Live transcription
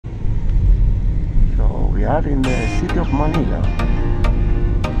We are in the city of Manila.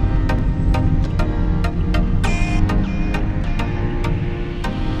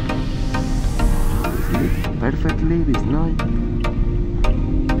 Sleep perfectly this night.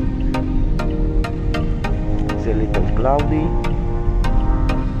 It's a little cloudy.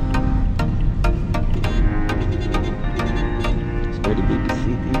 It's a very big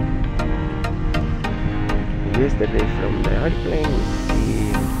city. Yesterday from the airplane we see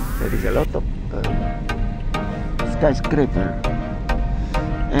there is a lot of skyscraper.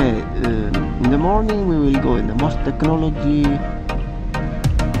 In the morning we will go in the most technology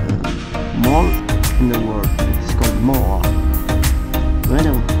mall in the world. It's called MOA.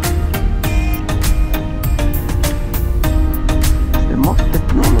 Bueno, it's the most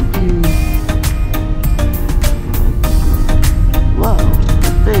technology. Wow,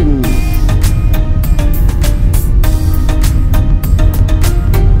 pennies.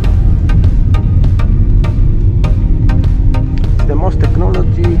 The most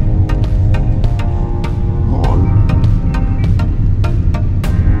technology mall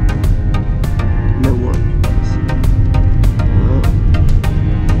in the world.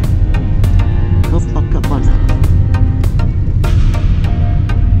 Copacabana.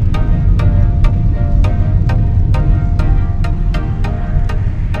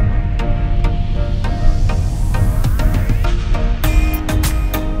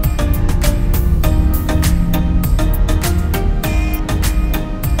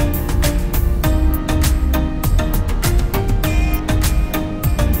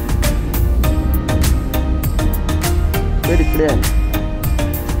 Very clear.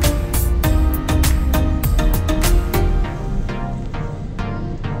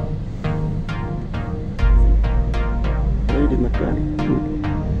 Very mechanic. Good.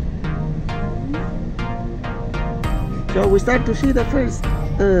 So we start to see the first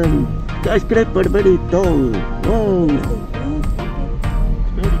skyscraper, very tall. Wow.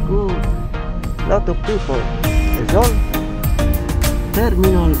 Very good. Lot of people. It's all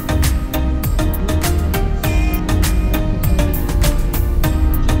terminal.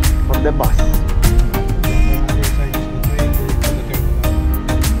 The bus.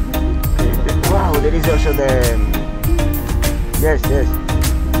 Wow, there is also the yes.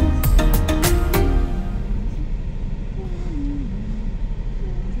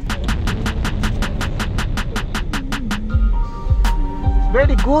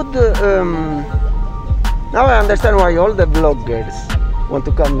 Very good. Now I understand why all the vloggers want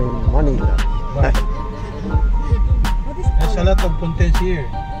to come in Manila. There's a lot of content here.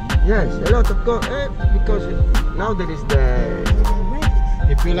 Yes, a lot of because now there is the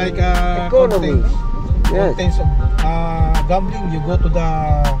if you like economy. Yes. Contents of gambling, you go to the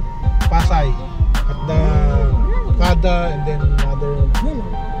Pasay at the Kada and then other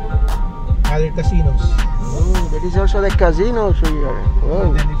casinos. Oh, there is also the casinos here. Oh.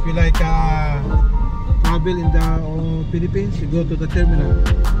 And then if you like travel in the Philippines, you go to the terminal.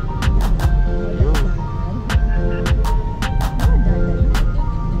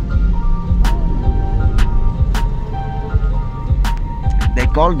 They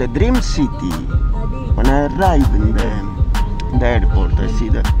call the Dream City. When I arrive in the airport, I see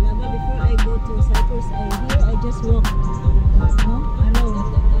that. Before I go to Cyprus, I just walk.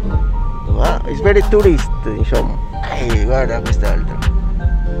 Wow, it's very tourist, insomma. Guarda quest'altro.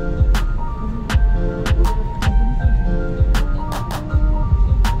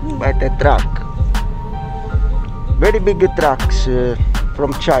 But a truck. Very big trucks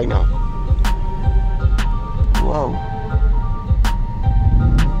from China. Wow.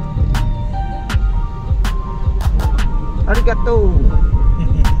 Arigato.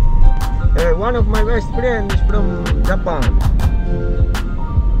 One of my best friends from Japan.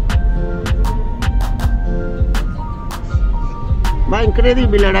 Ma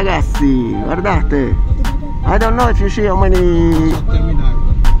incredibile ragazzi, guardate. I don't know if you see how many Terminal.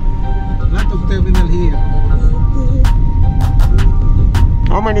 Lot of terminal here.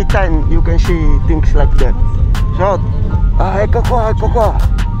 how many times you can see things like that. So, ecco qua.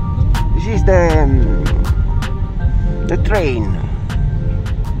 This is the train.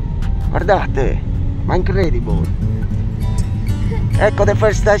 Guardate, ma incredible. Ecco the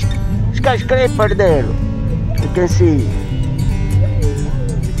first skyscraper there. You can see.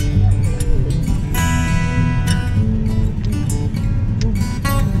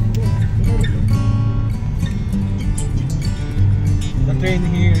 The train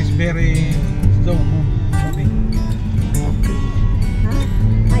here is very slow moving.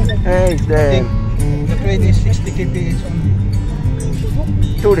 Hey, it's the train is 60 kph only.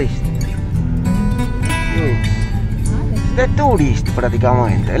 tourist. It's the tourist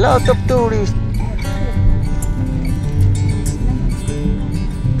praticamente. A lot of tourists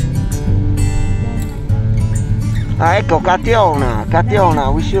Ah, ecco,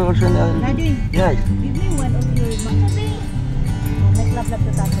 �𝐿𝐼𝐒, we should also know. Nadine, Yes. give me one of your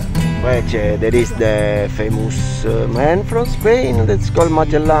Which there is the famous man from Spain that's called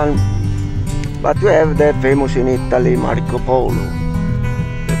Magellan. But we have the famous in Italy, Marco Polo.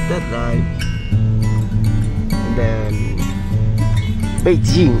 That right. And then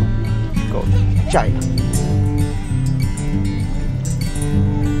Beijing, called China.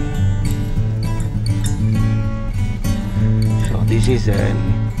 So this is an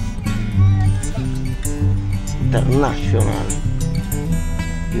international,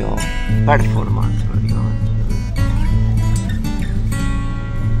 you know, performance praticamente.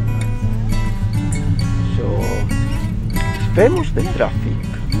 So famous the traffic.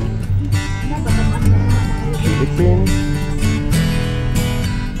 Philippines.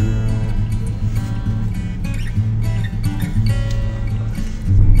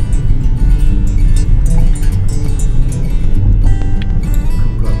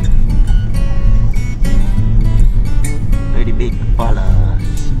 Very big palace.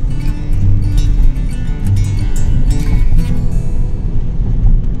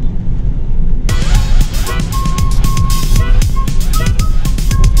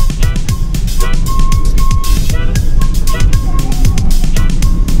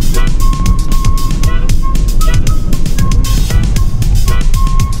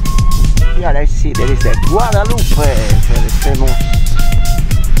 Yeah, let's see, there is the Guadalupe, the famous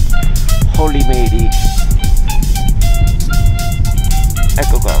Holy Mary.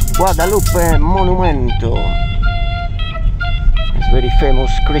 Ecco qua, Guadalupe Monumento. It's very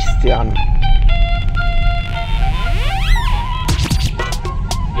famous Christian.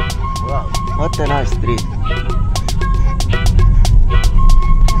 Wow, what a nice street.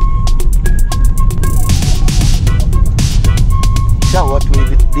 So what we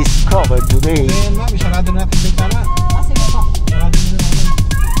discovered today. Then, ma'am, isarado natin yung bintana. Sige po. Sarado nyo natin.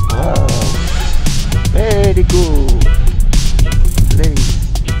 Wow, very good place.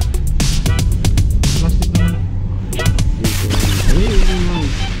 Plastic naman. Very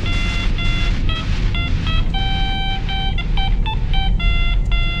nice.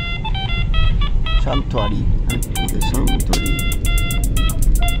 Sanctuary. The sanctuary.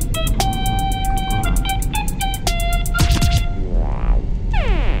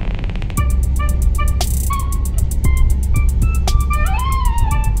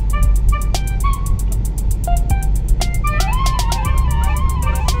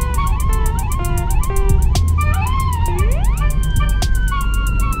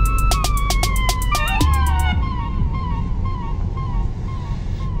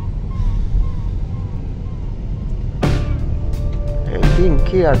 I think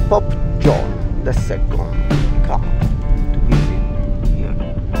here Pope John II come to visit here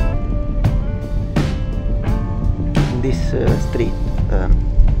in this street.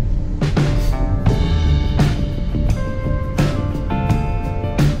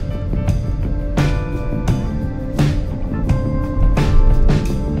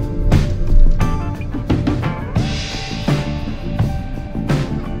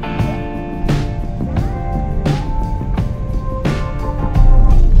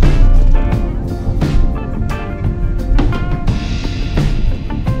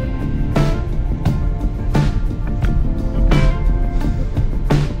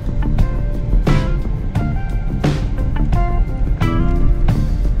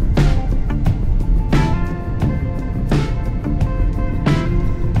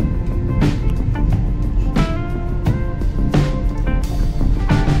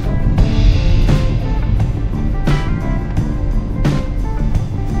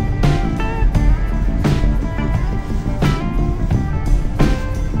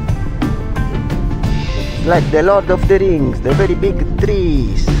 Like the Lord of the Rings, the very big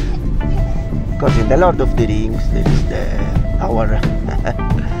trees. Because in the Lord of the Rings there is our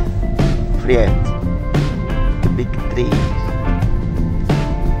friend, the big trees.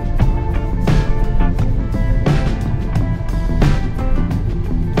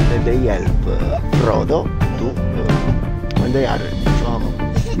 And they help Frodo to when they are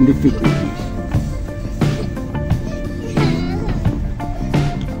in difficulties.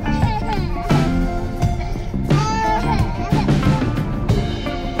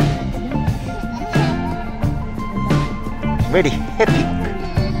 Very epic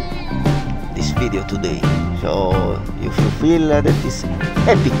this video today, so if you feel that is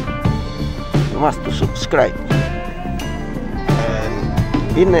epic, you must subscribe.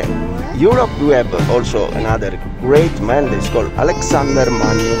 And in Europe we have also another great man that's called Alexander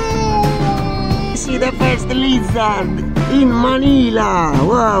Magno. See the first lizard in Manila.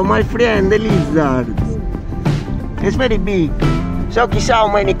 Wow, my friend, the lizard. It's very big. So chissà how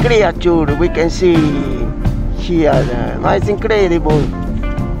many creatures we can see here. Ma it's incredible.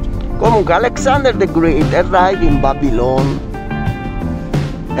 Comunque Alexander the Great arrived in Babylon.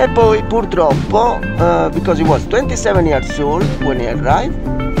 E poi purtroppo, because he was 27 years old when he arrived,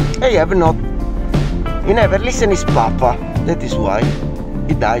 he never listened his papa. That is why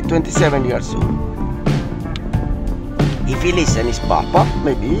he died 27 years old. If he listened his papa,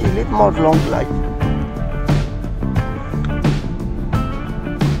 maybe he live more long life.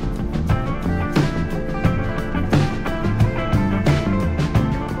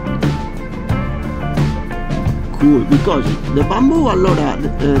 Cool, because the bamboo, allora,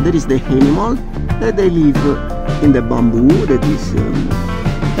 there is the animal that they live in the bamboo, that is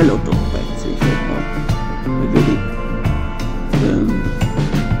a lot of pets, very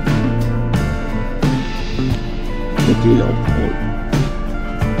that we love all.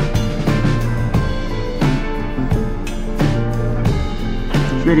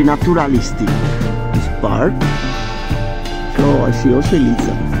 It's very naturalistic, this part. So I see also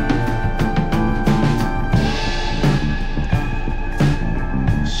lizards.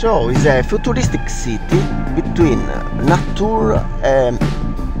 So it's a futuristic city between nature and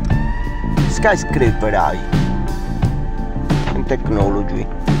skyscraper and technology.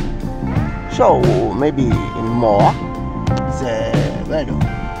 So maybe in more, there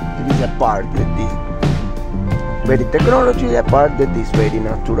is a part that is very technology, a part that is very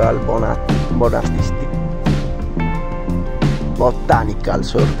natural, bonatistic, botanical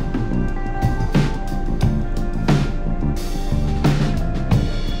sort.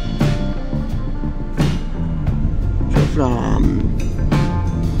 Fra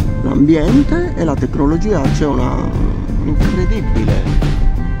l'ambiente e la tecnologia c'è una incredibile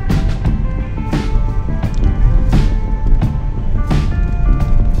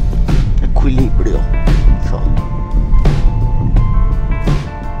equilibrio, insomma.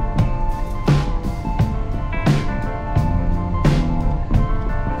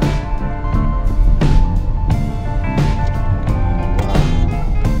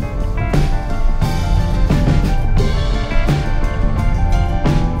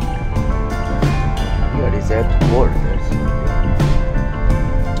 Borders.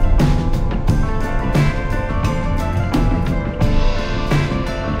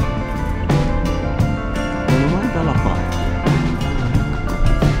 Monumento alla pace,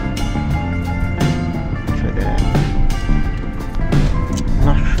 accedere,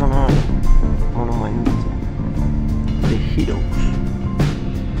 National Monument, the Heroes.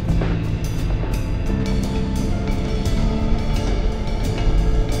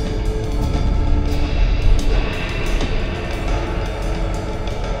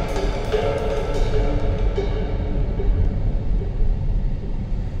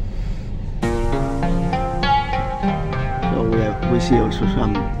 We see also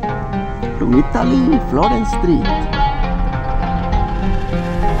some from Italy, Florence Street.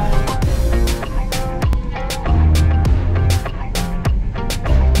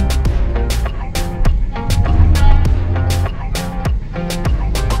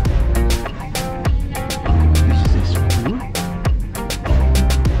 This is a school.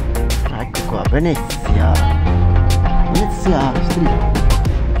 Ecco qua, Venezia Street.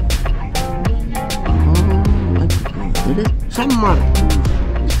 San Marcos,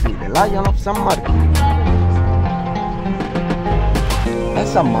 you see the Lion of San Marcos.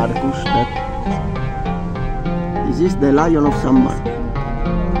 That's San Marcos. This is the Lion of San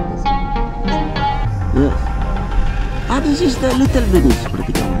Marcos. Yes. This is the Little Venice,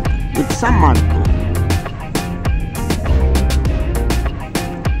 praticamente, with San Marcos.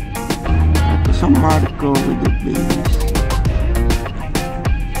 Ecco San Marco with the babies.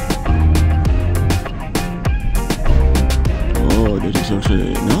 There is also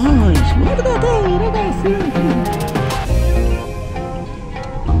nice, guardate ragazzi!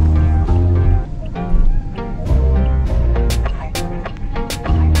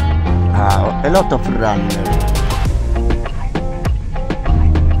 A lot of runners,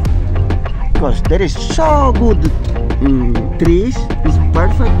 because there is so good trees, is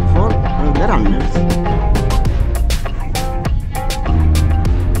perfect for the runners.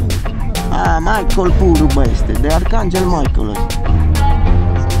 Michael pure beste, the Archangel Michael.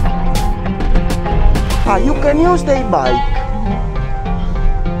 You can use the bike.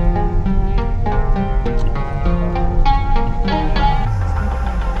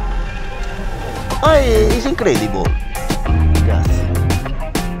 It's incredible. Yes.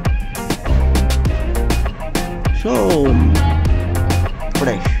 So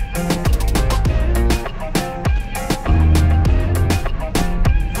fresh.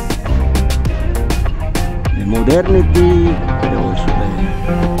 modernity and also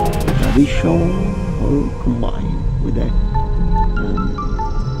the tradition all combined with a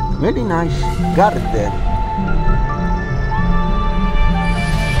very nice garden,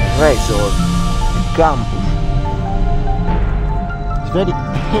 resort, campus. It's very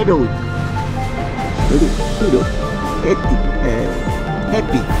heroic, very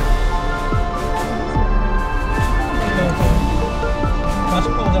happy.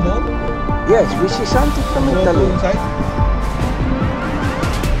 Pasok po sa loob? Yes, we see something from Italy. Inside?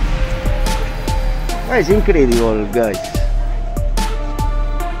 It's incredible, guys.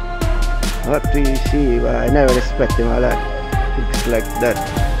 What do you see? I never expected my life. Things like that.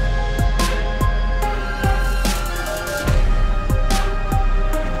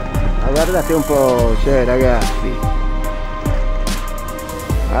 Ma guardate un po', cioè ragazzi.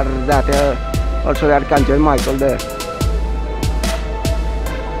 Guardate, also the Archangel Michael there.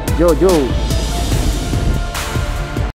 Joe.